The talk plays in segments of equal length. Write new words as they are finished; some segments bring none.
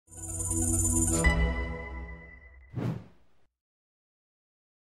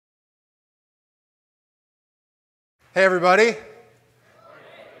Hey, everybody.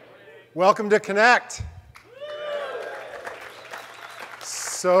 Welcome to Connect.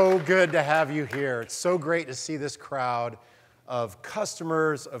 So good to have you here. It's so great to see this crowd of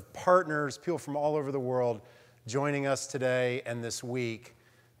customers, of partners, people from all over the world joining us today and this week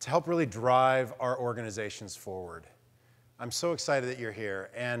to help really drive our organizations forward. I'm so excited that you're here.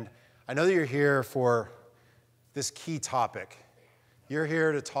 And I know that you're here for this key topic. You're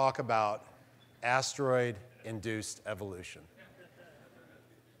here to talk about asteroid induced evolution.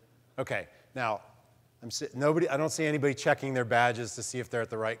 Okay, now, I don't see anybody checking their badges to see if they're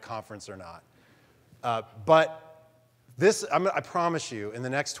at the right conference or not. But I promise you, in the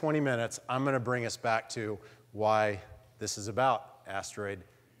next 20 minutes, I'm going to bring us back to why this is about asteroid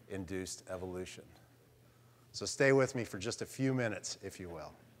induced evolution. So stay with me for just a few minutes, if you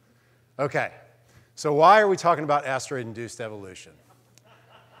will. Okay, so why are we talking about asteroid induced evolution?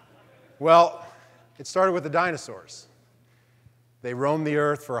 Well, it started with the dinosaurs. They roamed the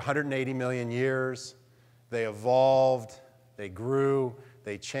Earth for 180 million years. They evolved, they grew,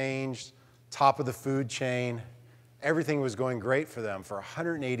 they changed, top of the food chain. Everything was going great for them for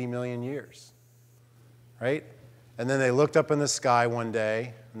 180 million years, right? And then they looked up in the sky one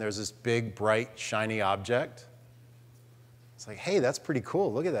day, and there's this big, bright, shiny object. It's like, hey, that's pretty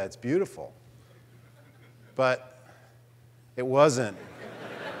cool. Look at that. It's beautiful. But it wasn't.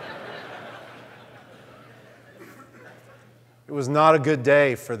 It was not a good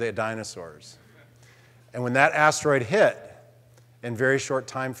day for the dinosaurs. And when that asteroid hit, in a very short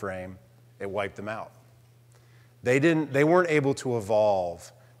time frame, it wiped them out. They weren't able to evolve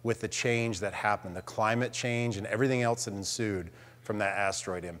with the change that happened, the climate change and everything else that ensued from that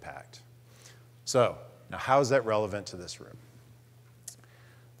asteroid impact. So, now how is that relevant to this room?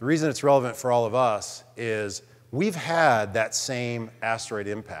 The reason it's relevant for all of us is we've had that same asteroid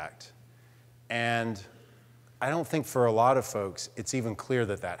impact, and I don't think for a lot of folks it's even clear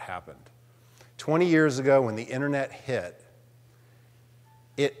that that happened. 20 years ago when the internet hit,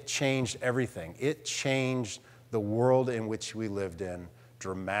 it changed everything. It changed the world in which we lived in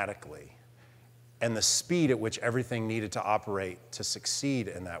dramatically. And the speed at which everything needed to operate to succeed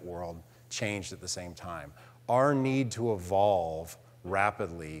in that world changed at the same time. Our need to evolve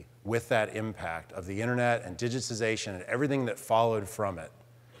rapidly with that impact of the internet and digitization and everything that followed from it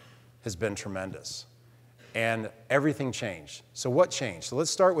has been tremendous. And everything changed. So what changed? So let's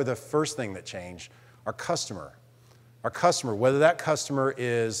start with the first thing that changed, our customer. Our customer, whether that customer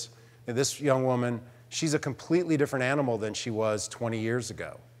is this young woman, she's a completely different animal than she was 20 years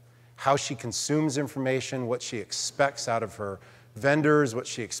ago. How she consumes information, what she expects out of her vendors, what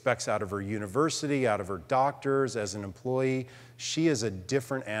she expects out of her university, out of her doctors, as an employee, she is a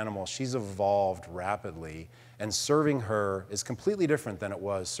different animal. She's evolved rapidly, and serving her is completely different than it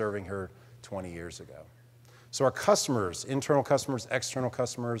was serving her 20 years ago. So our customers, internal customers, external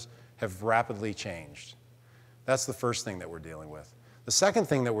customers, have rapidly changed. That's the first thing that we're dealing with. The second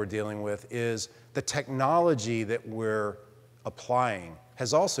thing that we're dealing with is the technology that we're applying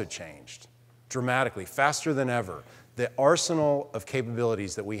has also changed dramatically, faster than ever. The arsenal of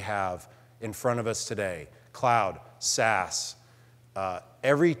capabilities that we have in front of us today, cloud, SaaS,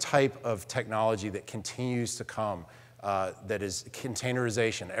 every type of technology that continues to come, that is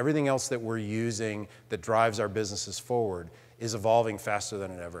containerization, everything else that we're using that drives our businesses forward is evolving faster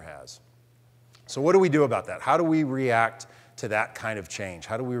than it ever has. So what do we do about that? How do we react to that kind of change?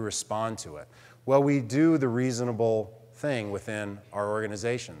 How do we respond to it? Well, we do the reasonable thing within our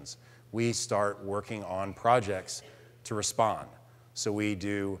organizations. We start working on projects to respond. So we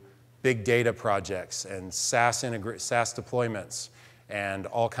do big data projects and SaaS deployments, and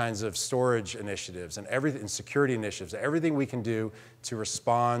all kinds of storage initiatives and security initiatives, everything we can do to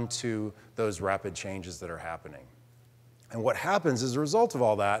respond to those rapid changes that are happening. And what happens as a result of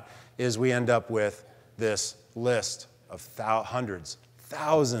all that is we end up with this list of hundreds,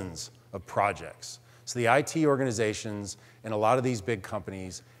 thousands of projects. So the IT organizations in a lot of these big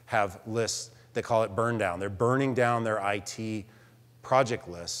companies have lists, they call it burn down. They're burning down their IT project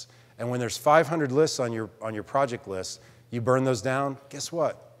lists. And when there's 500 lists on your project list, you burn those down, guess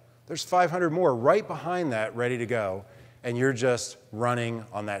what? There's 500 more right behind that ready to go, and you're just running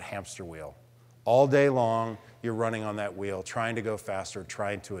on that hamster wheel. All day long, you're running on that wheel, trying to go faster,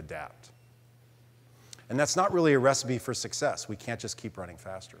 trying to adapt. And that's not really a recipe for success. We can't just keep running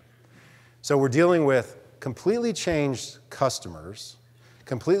faster. So we're dealing with completely changed customers,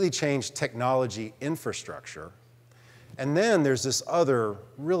 completely changed technology infrastructure, and then there's this other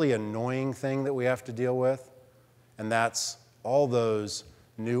really annoying thing that we have to deal with, and that's all those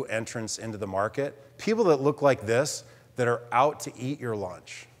new entrants into the market, people that look like this that are out to eat your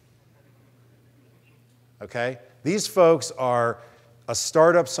lunch. Okay? These folks are a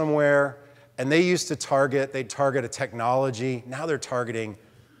startup somewhere, and they used to they'd target a technology. Now they're targeting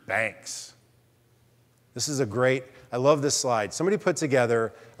banks. This is I love this slide. Somebody put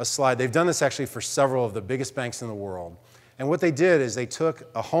together a slide. They've done this actually for several of the biggest banks in the world. And what they did is they took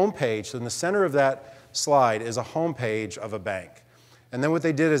a home page. So in the center of that slide is a home page of a bank. And then what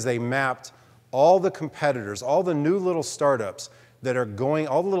they did is they mapped all the competitors, all the new little startups that are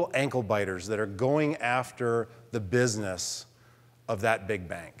all the little ankle biters that are going after the business of that big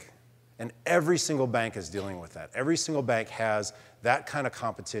bank. And every single bank is dealing with that. Every single bank has that kind of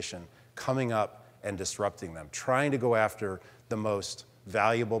competition coming up and disrupting them, trying to go after the most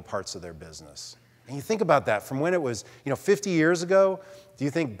valuable parts of their business. And you think about that from when it was, 50 years ago, do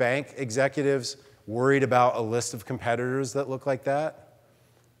you think bank executives worried about a list of competitors that look like that?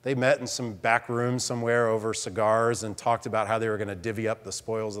 They met in some back room somewhere over cigars and talked about how they were going to divvy up the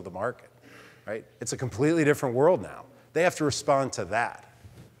spoils of the market, right? It's a completely different world now. They have to respond to that,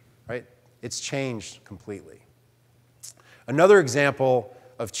 right? It's changed completely. Another example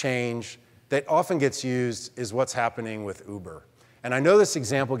of change that often gets used is what's happening with Uber. And I know this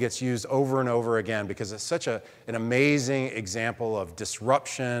example gets used over and over again because it's such an amazing example of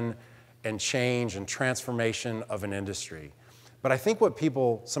disruption and change and transformation of an industry. But I think what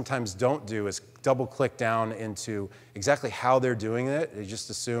people sometimes don't do is double click down into exactly how they're doing it. They just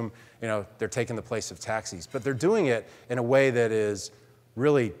assume, they're taking the place of taxis. But they're doing it in a way that is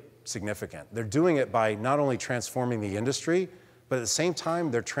really significant. They're doing it by not only transforming the industry, but at the same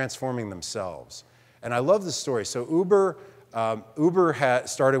time, they're transforming themselves. And I love this story. So Uber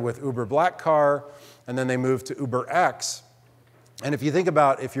started with Uber Black Car, and then they moved to Uber X. And if you think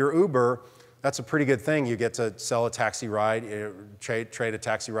about if you're Uber, that's a pretty good thing. You get to sell a taxi ride, trade a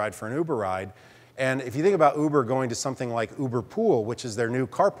taxi ride for an Uber ride. And if you think about Uber going to something like Uber Pool, which is their new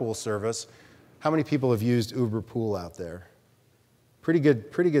carpool service, how many people have used Uber Pool out there? Pretty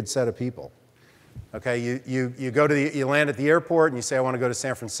good set of people. Okay, you land at the airport and you say, I want to go to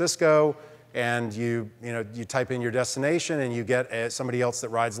San Francisco, and you type in your destination and you get somebody else that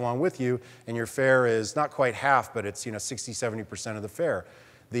rides along with you, and your fare is not quite half, but it's 60, 70% of the fare.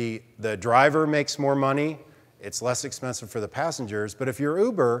 The driver makes more money, it's less expensive for the passengers, but if you're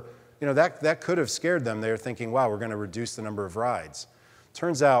Uber, that could have scared them. They're thinking, wow, we're going to reduce the number of rides.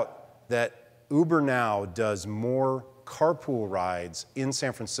 Turns out that Uber now does more carpool rides in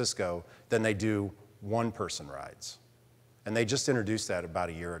San Francisco than they do one-person rides. And they just introduced that about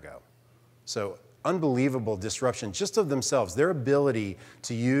a year ago. So unbelievable disruption just of themselves, their ability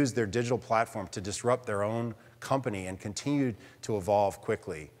to use their digital platform to disrupt their own company and continue to evolve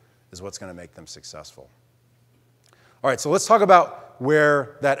quickly is what's going to make them successful. All right, so let's talk about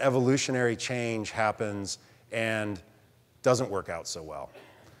where that evolutionary change happens and doesn't work out so well.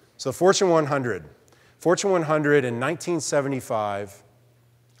 So Fortune 100. Fortune 100 in 1975,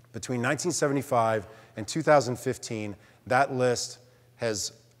 between 1975 and 2015, that list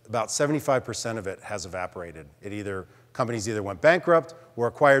has about 75% of it has evaporated. Companies either went bankrupt or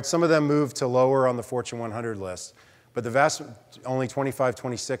acquired. Some of them moved to lower on the Fortune 100 list, but only 25,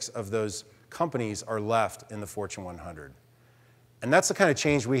 26 of those companies are left in the Fortune 100. And that's the kind of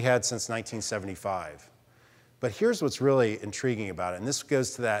change we had since 1975. But here's what's really intriguing about it, and this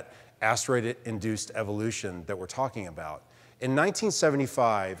goes to that asteroid-induced evolution that we're talking about. In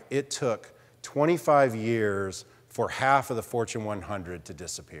 1975, it took 25 years for half of the Fortune 100 to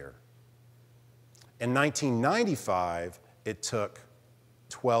disappear. In 1995, it took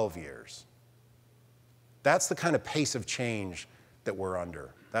 12 years. That's the kind of pace of change that we're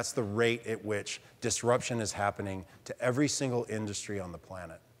under. That's the rate at which disruption is happening to every single industry on the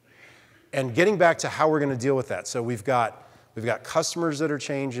planet. And getting back to how we're going to deal with that. So we've got customers that are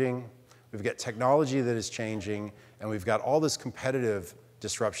changing, we've got technology that is changing, and we've got all this competitive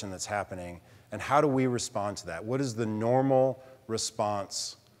disruption that's happening. And how do we respond to that? What is the normal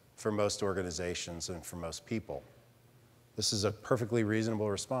response for most organizations and for most people? This is a perfectly reasonable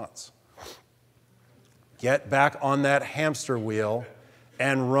response. Get back on that hamster wheel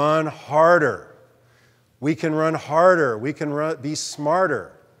and run harder. We can run harder. We can be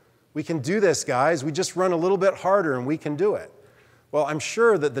smarter. We can do this, guys. We just run a little bit harder and we can do it. Well, I'm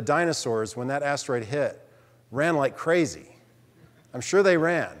sure that the dinosaurs, when that asteroid hit, ran like crazy. I'm sure they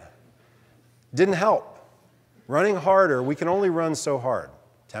ran. Didn't help. Running harder, we can only run so hard.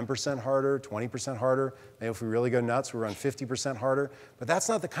 10% harder, 20% harder. Maybe if we really go nuts, we run 50% harder. But that's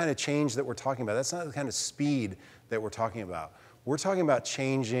not the kind of change that we're talking about. That's not the kind of speed that we're talking about. We're talking about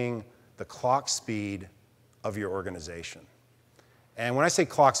changing the clock speed of your organization. And when I say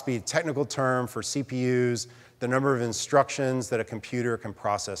clock speed, technical term for CPUs, the number of instructions that a computer can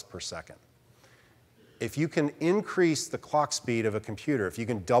process per second. if you can increase the clock speed of a computer, if you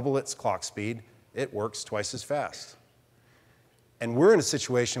can double its clock speed, it works twice as fast. And we're in a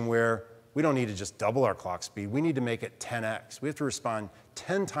situation where we don't need to just double our clock speed. We need to make it 10x. We have to respond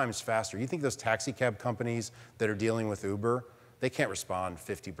 10 times faster. You think those taxi cab companies that are dealing with Uber, they can't respond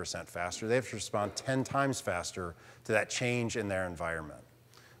 50% faster. They have to respond 10 times faster to that change in their environment.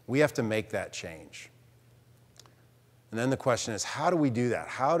 We have to make that change. And then the question is, how do we do that?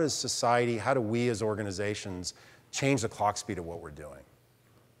 How does society, how do we as organizations change the clock speed of what we're doing?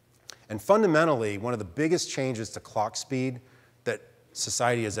 And fundamentally, one of the biggest changes to clock speed that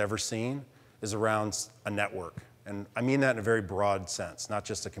society has ever seen is around a network. And I mean that in a very broad sense, not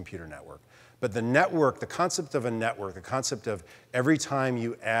just a computer network. But the network, the concept of a network, the concept of every time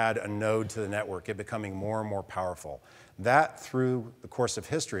you add a node to the network, it becoming more and more powerful. That, through the course of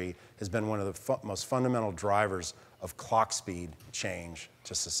history, has been one of the most fundamental drivers of clock speed change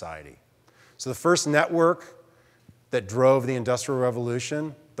to society. So the first network that drove the Industrial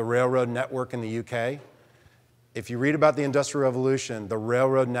Revolution, the railroad network in the UK, if you read about the Industrial Revolution, the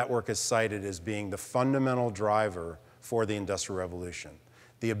railroad network is cited as being the fundamental driver for the Industrial Revolution.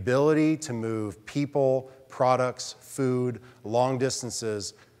 The ability to move people, products, food, long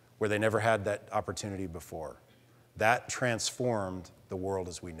distances where they never had that opportunity before. That transformed the world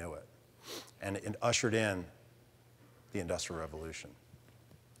as we knew it, and it ushered in the Industrial Revolution.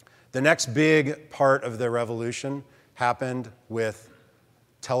 The next big part of the revolution happened with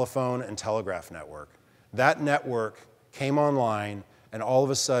telephone and telegraph network. That network came online, and all of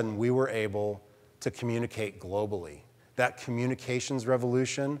a sudden we were able to communicate globally. That communications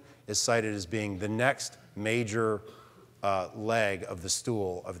revolution is cited as being the next major leg of the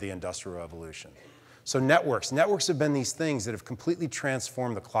stool of the Industrial Revolution. So networks have been these things that have completely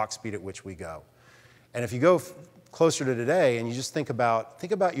transformed the clock speed at which we go. And if you go closer to today and you just think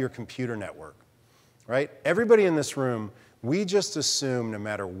about your computer network, right? Everybody in this room, we just assume no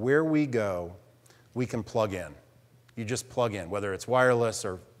matter where we go, we can plug in. You just plug in, whether it's wireless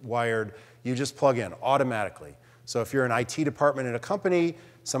or wired, you just plug in automatically. So if you're an IT department in a company,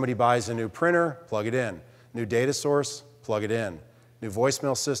 somebody buys a new printer, plug it in. New data source, plug it in. New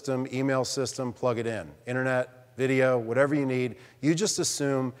voicemail system, email system, plug it in. Internet, video, whatever you need, you just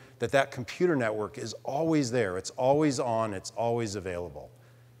assume that that computer network is always there. It's always on, it's always available.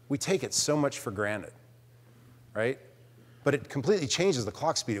 We take it so much for granted, right? But it completely changes the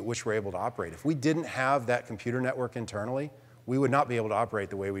clock speed at which we're able to operate. If we didn't have that computer network internally, we would not be able to operate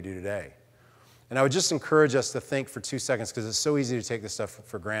the way we do today. And I would just encourage us to think for 2 seconds, because it's so easy to take this stuff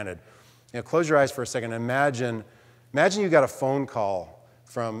for granted. You know, close your eyes for a second. Imagine you got a phone call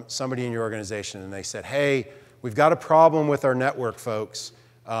from somebody in your organization, and they said, hey, we've got a problem with our network, folks.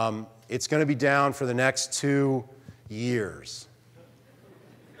 It's going to be down for the next 2 years,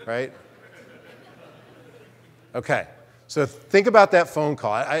 right? Okay. So think about that phone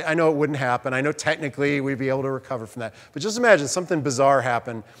call. I know it wouldn't happen. I know technically we'd be able to recover from that. But just imagine something bizarre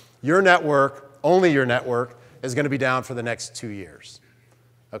happened. Your network, only your network, is going to be down for the next 2 years.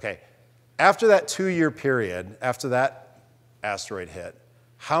 Okay. After that 2-year period, after that asteroid hit,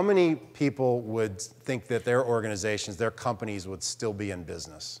 how many people would think that their organizations, their companies would still be in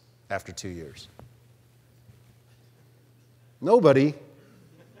business after 2 years? Nobody.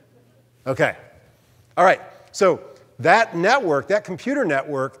 Okay. All right. So that network, that computer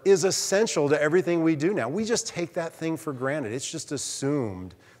network, is essential to everything we do now. We just take that thing for granted. It's just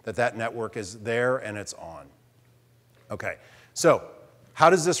assumed that that network is there and it's on. Okay, so how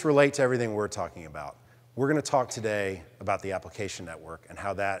does this relate to everything we're talking about? We're going to talk today about the application network and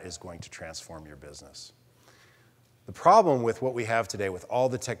how that is going to transform your business. The problem with what we have today with all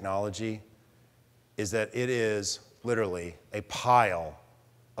the technology is that it is literally a pile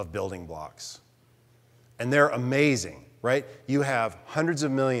of building blocks. And they're amazing, right? You have hundreds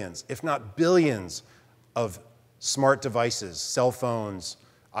of millions, if not billions, of smart devices, cell phones,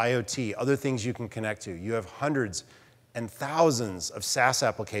 IoT, other things you can connect to. You have hundreds and thousands of SaaS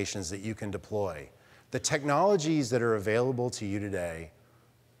applications that you can deploy. The technologies that are available to you today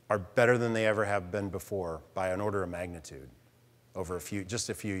are better than they ever have been before by an order of magnitude over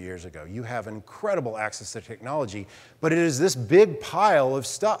just a few years ago. You have incredible access to technology, but it is this big pile of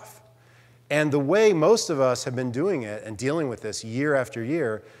stuff. And the way most of us have been doing it and dealing with this year after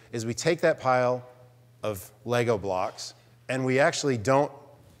year is we take that pile of Lego blocks and we actually don't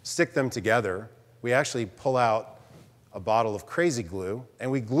stick them together. We actually pull out a bottle of crazy glue and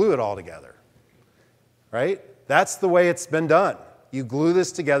we glue it all together, right? That's the way it's been done. You glue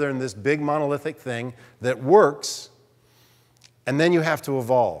this together in this big monolithic thing that works, and then you have to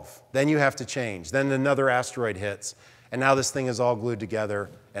evolve. Then you have to change. Then another asteroid hits, and now this thing is all glued together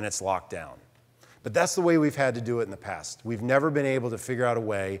and it's locked down. But that's the way we've had to do it in the past. We've never been able to figure out a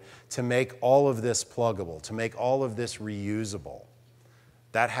way to make all of this pluggable, to make all of this reusable.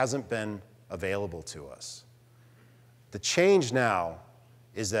 That hasn't been available to us. The change now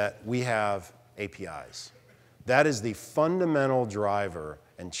is that we have APIs. That is the fundamental driver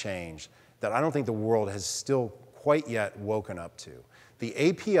and change that I don't think the world has still quite yet woken up to. The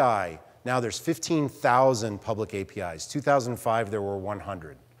API, now there's 15,000 public APIs. 2005, there were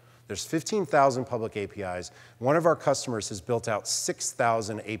 100. There's 15,000 public APIs. One of our customers has built out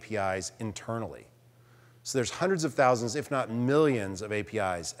 6,000 APIs internally. So there's hundreds of thousands, if not millions, of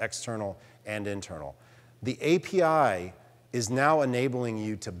APIs, external and internal. The API is now enabling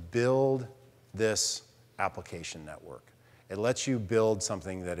you to build this application network. It lets you build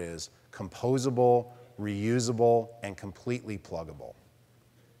something that is composable, reusable, and completely pluggable.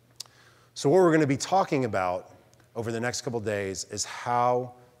 So what we're going to be talking about over the next couple days is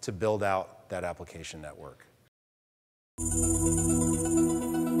how to build out that application network.